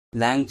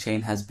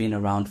LangChain has been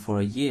around for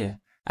a year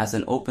as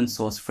an open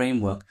source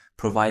framework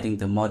providing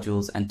the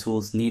modules and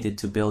tools needed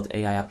to build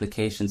AI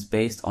applications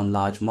based on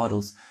large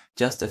models.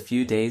 Just a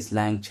few days,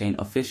 LangChain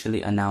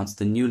officially announced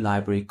the new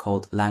library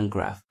called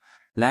LangGraph.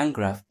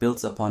 LangGraph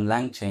builds upon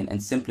LangChain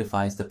and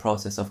simplifies the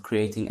process of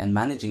creating and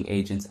managing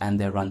agents and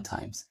their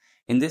runtimes.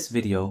 In this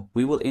video,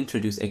 we will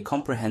introduce a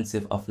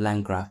comprehensive of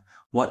LangGraph,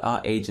 what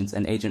are agents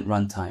and agent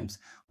runtimes,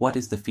 what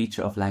is the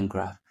feature of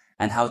Langgraph,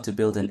 and how to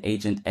build an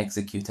agent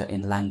executor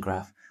in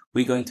LangGraph.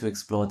 We're going to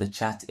explore the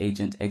Chat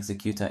Agent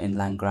Executor in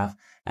LangGraph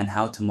and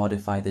how to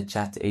modify the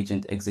Chat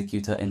Agent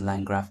Executor in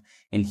LangGraph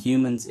in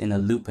humans in a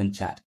loop and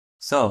chat.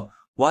 So,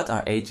 what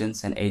are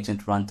agents and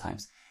agent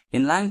runtimes?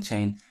 In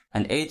LangChain,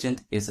 an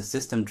agent is a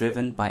system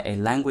driven by a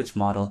language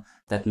model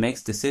that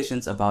makes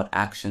decisions about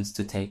actions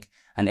to take.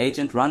 An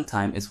agent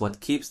runtime is what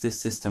keeps this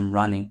system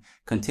running,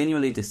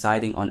 continually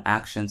deciding on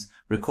actions,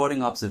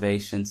 recording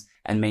observations,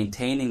 and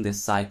maintaining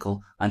this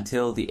cycle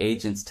until the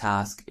agent's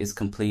task is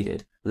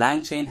completed.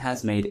 LangChain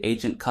has made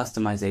agent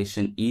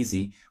customization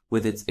easy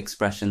with its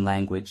expression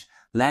language.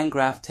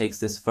 LangGraph takes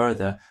this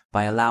further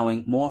by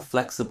allowing more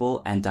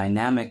flexible and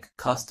dynamic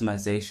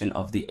customization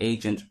of the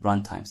agent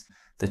runtimes.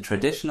 The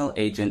traditional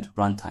agent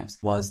runtimes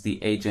was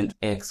the Agent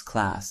X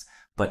class,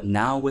 but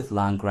now with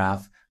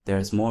LangGraph, there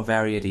is more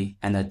variety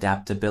and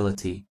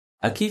adaptability.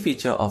 A key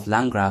feature of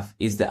LangGraph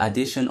is the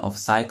addition of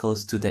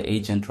cycles to the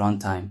agent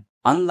runtime.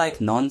 Unlike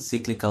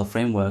non-cyclical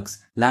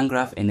frameworks,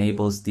 LangGraph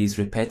enables these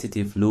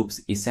repetitive loops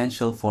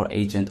essential for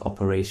agent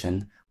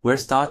operation. We're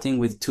starting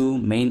with two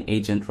main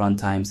agent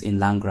runtimes in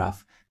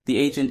LangGraph. The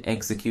Agent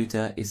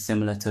Executor is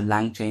similar to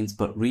LangChain's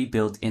but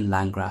rebuilt in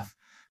LangGraph.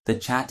 The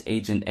Chat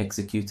Agent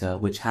Executor,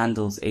 which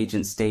handles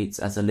agent states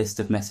as a list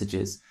of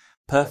messages,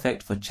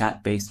 perfect for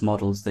chat-based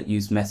models that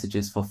use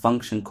messages for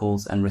function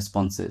calls and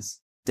responses.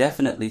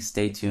 Definitely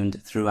stay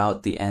tuned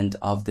throughout the end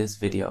of this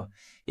video.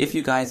 If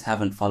you guys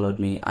haven't followed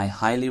me, I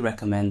highly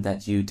recommend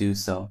that you do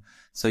so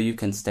you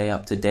can stay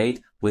up to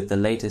date with the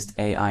latest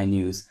AI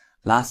news.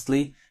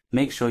 Lastly,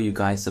 make sure you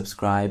guys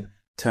subscribe,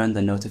 turn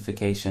the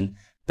notification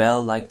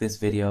bell, like this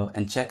video,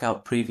 and check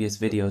out previous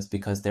videos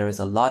because there is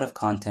a lot of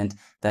content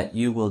that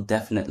you will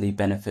definitely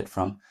benefit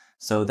from.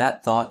 So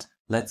that thought,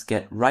 let's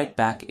get right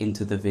back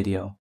into the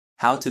video.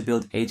 How to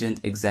build Agent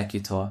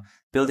Executor.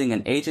 Building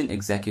an Agent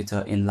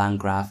Executor in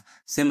LangGraph,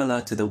 similar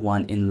to the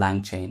one in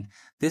LangChain.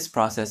 This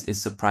process is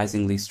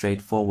surprisingly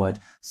straightforward,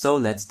 so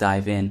let's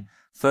dive in.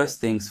 First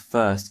things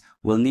first,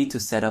 we'll need to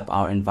set up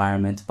our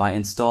environment by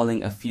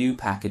installing a few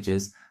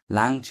packages: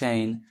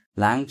 LangChain,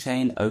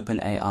 LangChain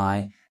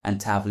OpenAI, and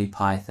Tavily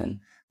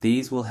Python.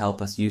 These will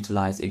help us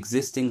utilize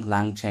existing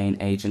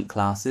LangChain agent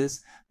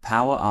classes,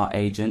 power our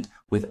agent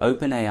with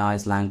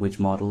OpenAI's language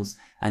models,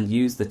 and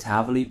use the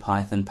Tavily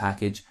Python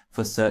package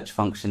for search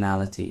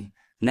functionality.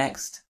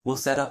 Next, we'll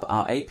set up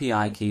our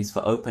API keys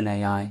for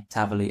OpenAI,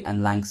 Tavily,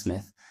 and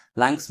Langsmith.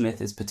 Langsmith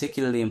is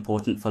particularly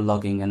important for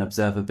logging and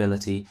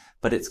observability,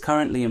 but it's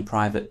currently in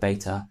private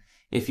beta.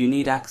 If you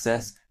need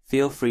access,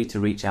 feel free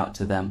to reach out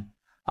to them.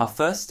 Our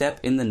first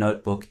step in the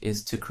notebook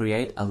is to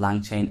create a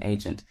LangChain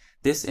agent.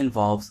 This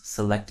involves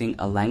selecting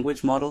a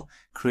language model,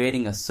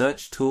 creating a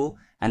search tool,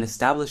 and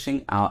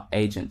establishing our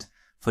agent.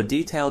 For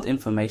detailed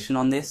information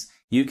on this,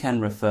 you can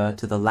refer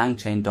to the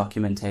LangChain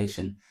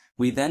documentation.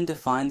 We then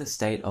define the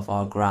state of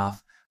our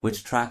graph,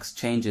 which tracks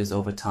changes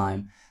over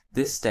time.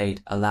 This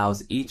state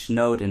allows each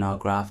node in our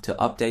graph to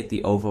update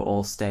the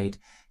overall state,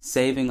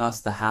 saving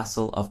us the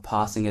hassle of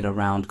passing it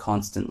around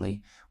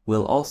constantly.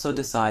 We'll also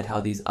decide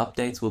how these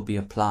updates will be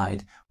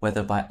applied,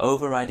 whether by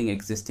overriding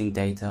existing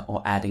data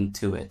or adding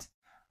to it.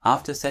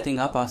 After setting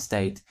up our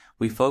state,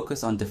 we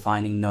focus on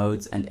defining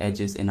nodes and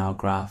edges in our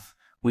graph.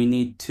 We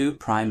need two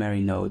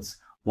primary nodes,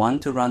 one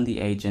to run the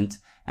agent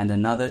and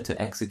another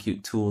to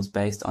execute tools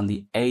based on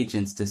the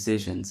agent's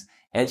decisions.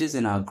 Edges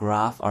in our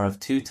graph are of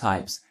two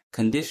types,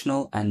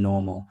 conditional and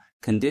normal.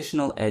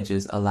 Conditional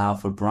edges allow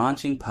for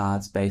branching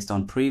paths based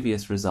on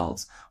previous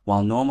results,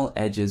 while normal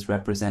edges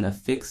represent a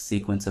fixed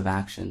sequence of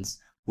actions.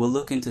 We'll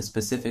look into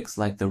specifics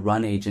like the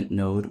run agent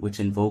node, which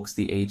invokes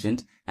the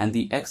agent, and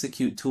the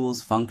execute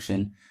tools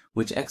function,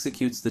 which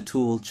executes the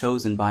tool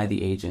chosen by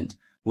the agent.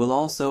 We'll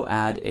also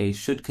add a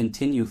should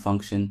continue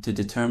function to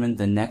determine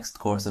the next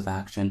course of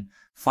action.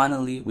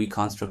 Finally, we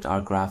construct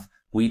our graph,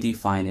 we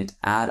define it,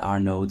 add our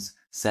nodes,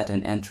 set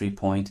an entry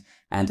point,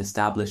 and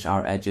establish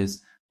our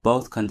edges,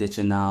 both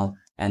conditional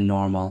and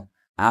normal.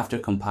 After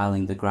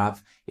compiling the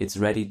graph, it's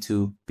ready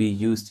to be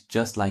used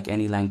just like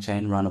any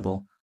LangChain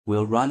runnable.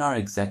 We'll run our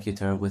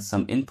executor with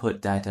some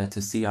input data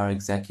to see our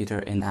executor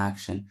in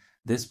action.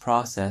 This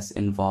process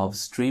involves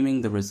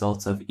streaming the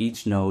results of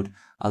each node,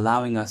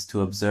 allowing us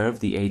to observe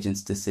the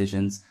agent's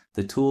decisions,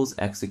 the tools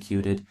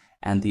executed,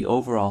 and the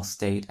overall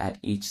state at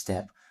each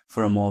step.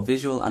 For a more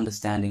visual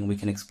understanding, we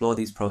can explore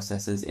these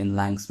processes in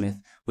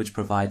Langsmith, which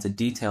provides a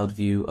detailed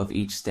view of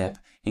each step,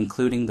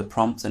 including the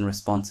prompts and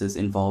responses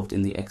involved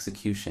in the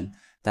execution.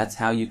 That's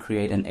how you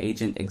create an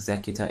agent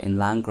executor in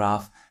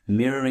LangGraph,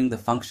 mirroring the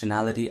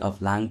functionality of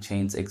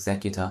LangChain's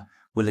executor.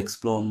 we'll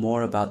explore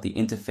more about the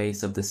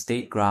interface of the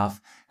state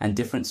graph and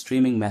different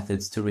streaming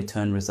methods to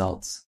return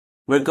results.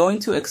 We're going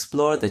to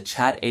explore the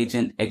Chat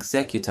Agent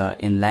Executor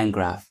in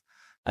LangGraph,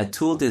 a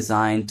tool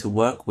designed to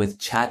work with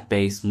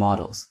chat-based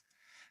models.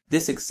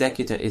 This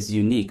executor is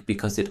unique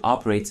because it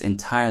operates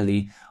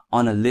entirely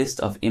on a list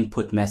of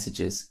input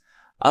messages,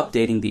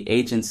 updating the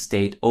agent's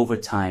state over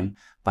time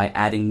by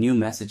adding new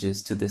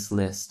messages to this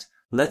list.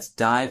 Let's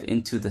dive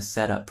into the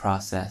setup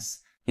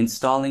process.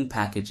 Installing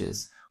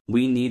packages.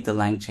 We need the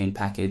LangChain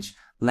package,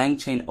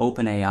 LangChain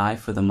OpenAI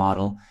for the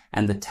model,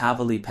 and the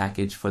Tavily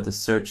package for the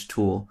search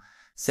tool.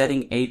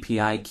 Setting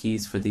API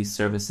keys for these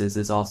services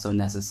is also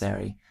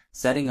necessary.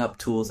 Setting up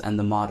tools and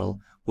the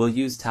model. We'll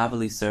use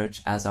Tavily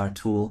Search as our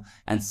tool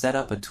and set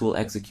up a tool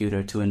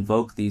executor to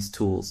invoke these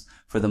tools.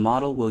 For the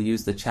model, we'll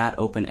use the Chat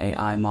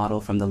OpenAI model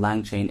from the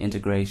LangChain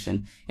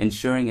integration,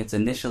 ensuring it's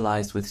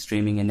initialized with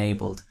streaming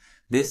enabled.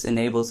 This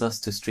enables us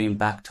to stream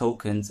back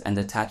tokens and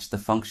attach the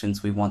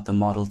functions we want the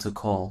model to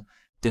call.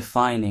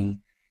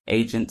 Defining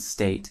agent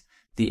state.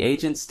 The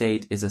agent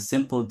state is a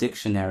simple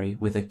dictionary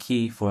with a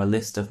key for a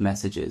list of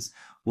messages.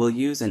 We'll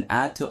use an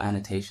add to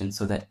annotation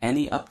so that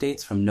any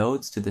updates from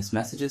nodes to this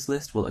messages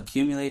list will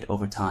accumulate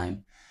over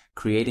time.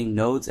 Creating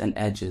nodes and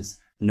edges.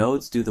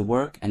 Nodes do the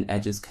work and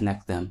edges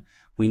connect them.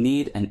 We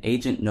need an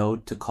agent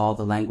node to call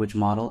the language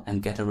model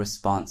and get a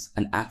response,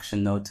 an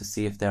action node to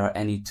see if there are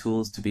any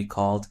tools to be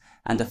called,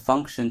 and a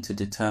function to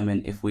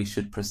determine if we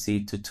should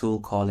proceed to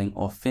tool calling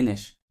or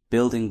finish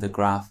building the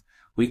graph.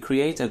 We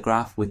create a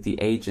graph with the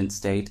agent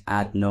state,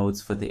 add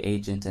nodes for the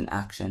agent and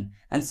action,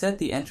 and set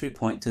the entry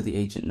point to the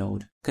agent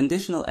node.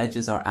 Conditional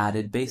edges are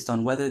added based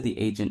on whether the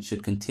agent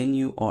should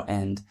continue or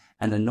end,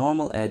 and a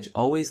normal edge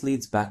always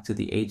leads back to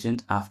the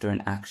agent after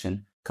an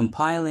action.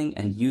 Compiling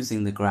and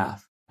using the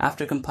graph.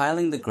 After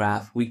compiling the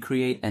graph, we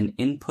create an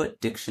input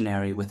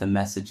dictionary with a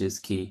messages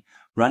key.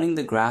 Running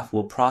the graph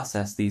will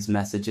process these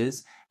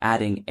messages,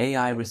 adding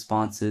AI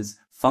responses,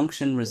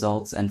 function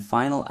results, and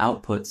final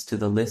outputs to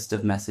the list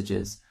of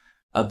messages.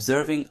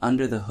 Observing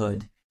under the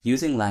hood.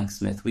 Using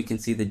Langsmith, we can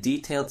see the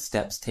detailed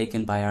steps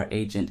taken by our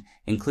agent,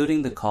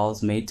 including the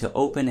calls made to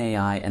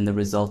OpenAI and the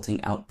resulting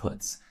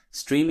outputs.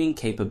 Streaming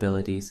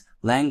capabilities.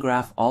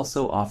 LangGraph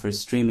also offers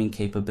streaming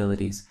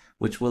capabilities,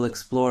 which we'll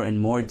explore in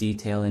more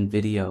detail in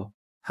video.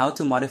 How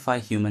to modify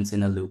humans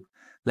in a loop.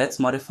 Let's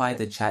modify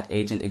the Chat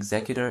Agent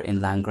Executor in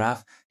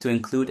LangGraph to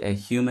include a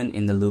human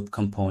in the loop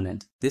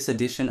component. This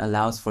addition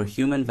allows for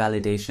human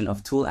validation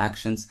of tool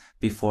actions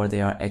before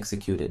they are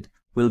executed.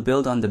 We'll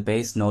build on the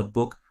base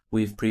notebook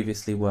we've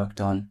previously worked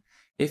on.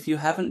 If you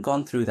haven't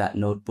gone through that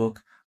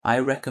notebook, I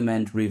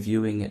recommend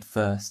reviewing it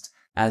first,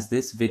 as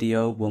this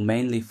video will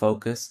mainly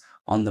focus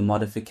on the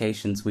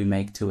modifications we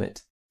make to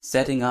it.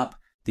 Setting up.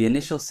 The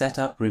initial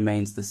setup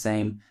remains the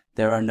same.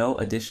 There are no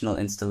additional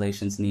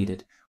installations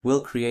needed.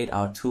 We'll create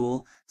our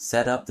tool,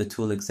 set up the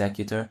tool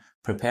executor,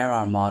 prepare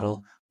our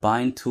model,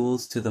 bind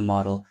tools to the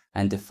model,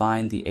 and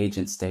define the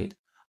agent state,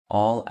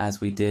 all as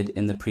we did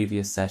in the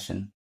previous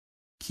session.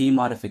 Key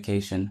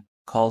modification,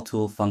 call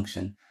tool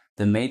function.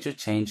 The major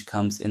change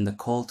comes in the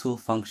call tool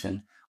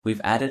function.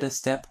 We've added a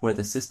step where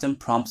the system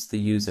prompts the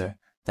user,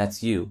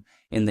 that's you,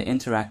 in the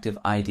interactive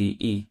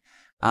IDE,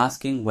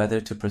 asking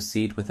whether to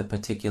proceed with a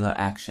particular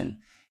action.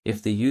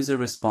 If the user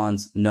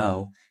responds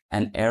no,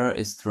 an error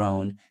is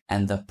thrown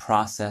and the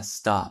process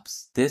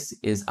stops. This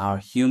is our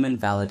human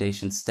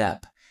validation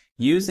step.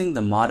 Using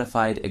the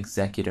modified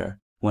executor.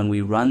 When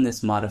we run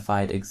this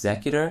modified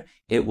executor,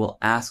 it will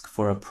ask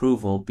for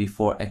approval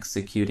before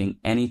executing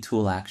any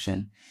tool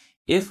action.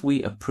 If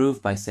we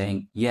approve by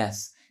saying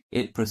yes,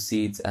 it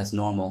proceeds as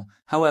normal.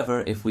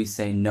 However, if we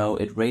say no,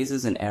 it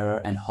raises an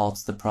error and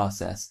halts the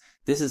process.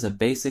 This is a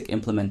basic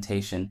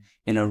implementation.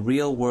 In a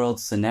real-world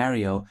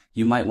scenario,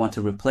 you might want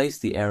to replace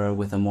the error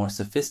with a more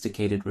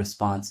sophisticated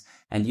response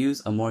and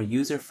use a more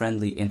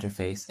user-friendly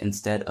interface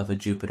instead of a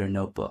Jupyter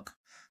notebook.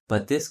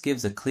 But this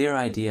gives a clear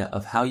idea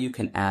of how you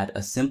can add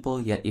a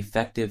simple yet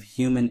effective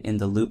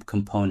human-in-the-loop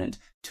component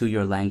to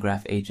your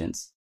LangGraph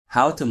agents.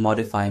 How to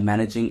modify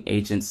managing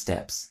agent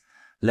steps.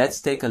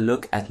 Let's take a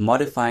look at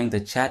modifying the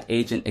Chat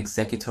Agent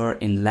Executor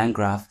in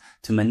LangGraph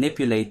to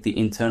manipulate the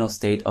internal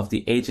state of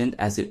the agent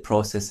as it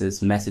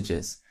processes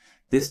messages.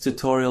 This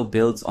tutorial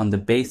builds on the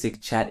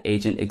basic Chat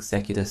Agent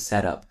Executor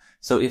setup,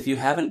 so if you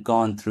haven't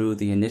gone through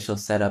the initial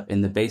setup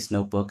in the base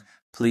notebook,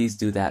 please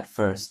do that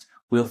first.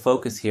 We'll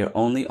focus here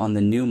only on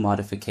the new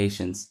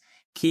modifications.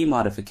 Key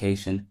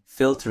modification,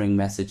 filtering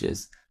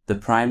messages. The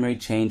primary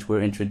change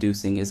we're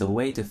introducing is a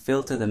way to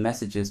filter the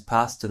messages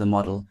passed to the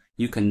model.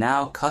 You can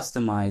now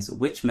customize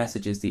which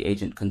messages the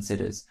agent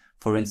considers.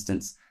 For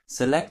instance,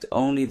 select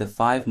only the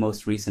 5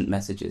 most recent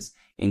messages,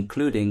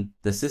 including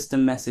the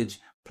system message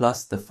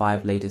plus the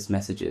 5 latest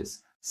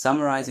messages,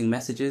 summarizing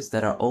messages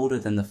that are older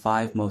than the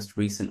 5 most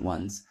recent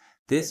ones.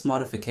 This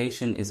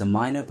modification is a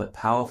minor but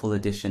powerful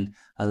addition,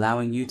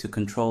 allowing you to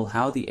control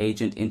how the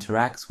agent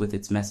interacts with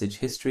its message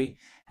history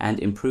and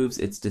improves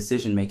its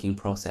decision-making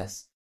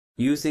process.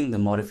 Using the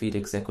modified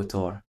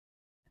executor.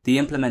 The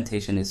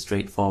implementation is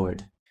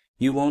straightforward.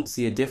 You won't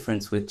see a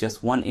difference with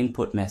just one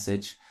input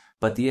message,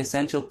 but the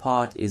essential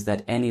part is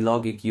that any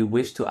logic you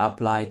wish to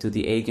apply to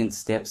the agent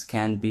steps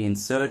can be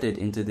inserted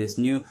into this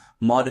new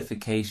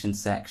modification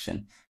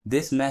section.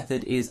 This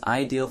method is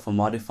ideal for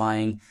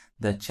modifying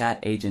the Chat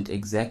Agent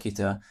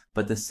Executor,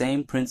 but the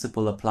same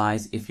principle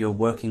applies if you're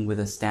working with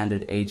a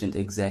standard agent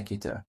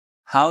executor.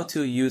 How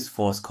to use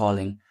force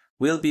calling.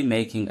 We'll be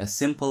making a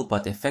simple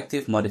but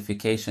effective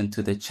modification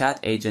to the Chat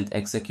Agent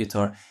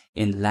Executor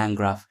in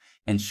LangGraph,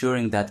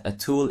 ensuring that a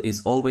tool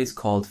is always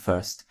called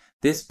first.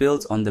 This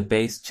builds on the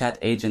base Chat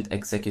Agent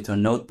Executor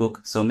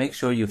notebook, so make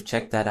sure you've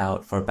checked that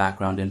out for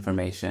background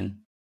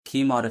information.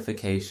 Key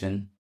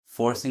modification: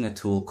 forcing a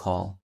tool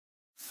call.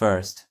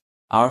 First,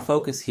 our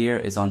focus here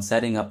is on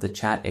setting up the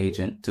chat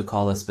agent to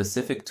call a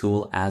specific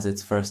tool as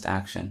its first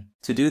action.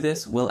 To do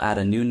this, we'll add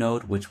a new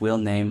node which we'll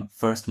name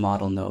First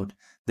Model Node.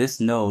 This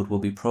node will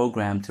be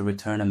programmed to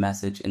return a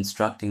message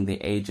instructing the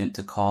agent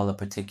to call a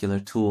particular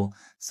tool,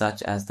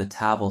 such as the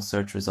Table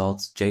Search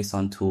Results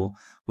JSON tool,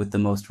 with the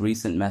most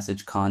recent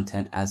message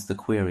content as the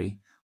query.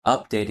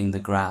 Updating the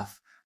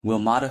graph. We'll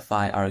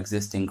modify our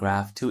existing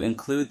graph to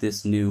include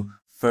this new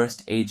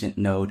First Agent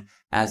node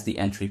as the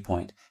entry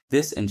point.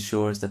 This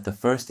ensures that the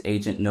first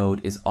agent node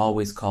is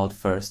always called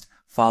first,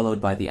 followed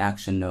by the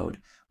action node.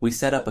 We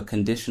set up a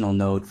conditional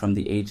node from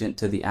the agent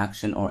to the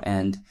action or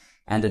end,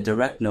 and a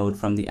direct node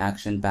from the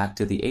action back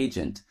to the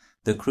agent.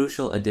 The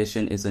crucial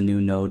addition is a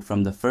new node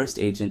from the first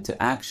agent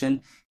to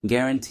action,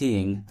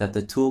 guaranteeing that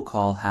the tool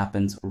call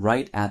happens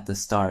right at the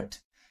start.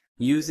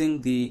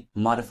 Using the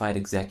modified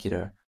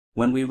executor.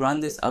 When we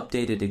run this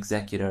updated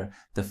executor,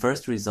 the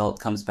first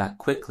result comes back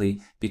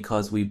quickly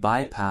because we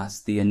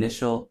bypass the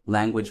initial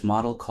language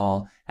model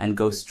call and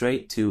go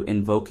straight to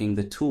invoking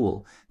the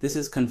tool. This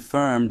is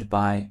confirmed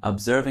by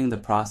observing the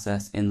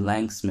process in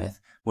LangSmith,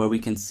 where we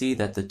can see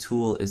that the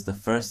tool is the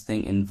first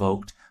thing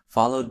invoked,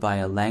 followed by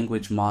a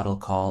language model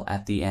call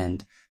at the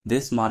end.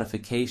 This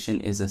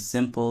modification is a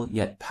simple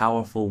yet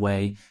powerful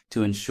way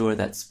to ensure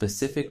that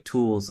specific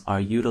tools are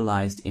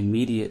utilized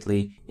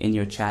immediately in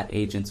your chat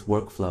agent's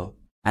workflow.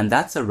 And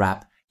that's a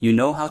wrap. You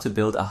know how to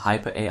build a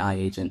hyper AI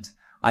agent.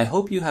 I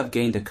hope you have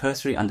gained a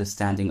cursory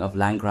understanding of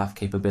LangGraph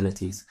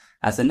capabilities.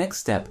 As a next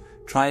step,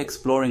 try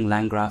exploring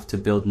LangGraph to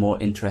build more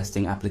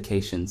interesting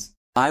applications.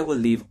 I will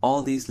leave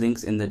all these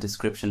links in the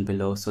description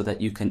below so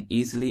that you can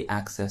easily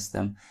access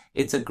them.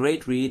 It's a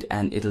great read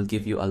and it'll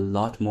give you a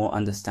lot more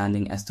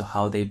understanding as to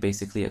how they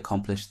basically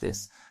accomplish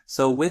this.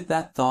 So with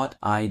that thought,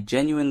 I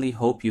genuinely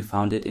hope you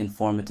found it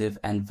informative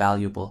and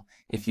valuable.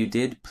 If you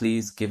did,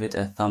 please give it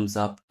a thumbs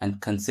up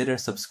and consider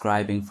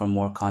subscribing for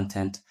more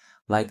content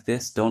like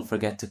this. Don't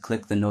forget to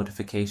click the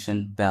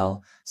notification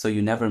bell so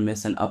you never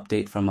miss an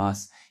update from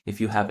us.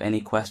 If you have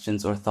any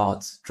questions or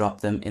thoughts,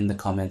 drop them in the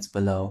comments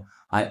below.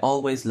 I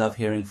always love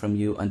hearing from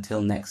you.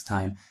 Until next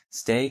time,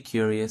 stay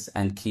curious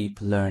and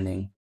keep learning.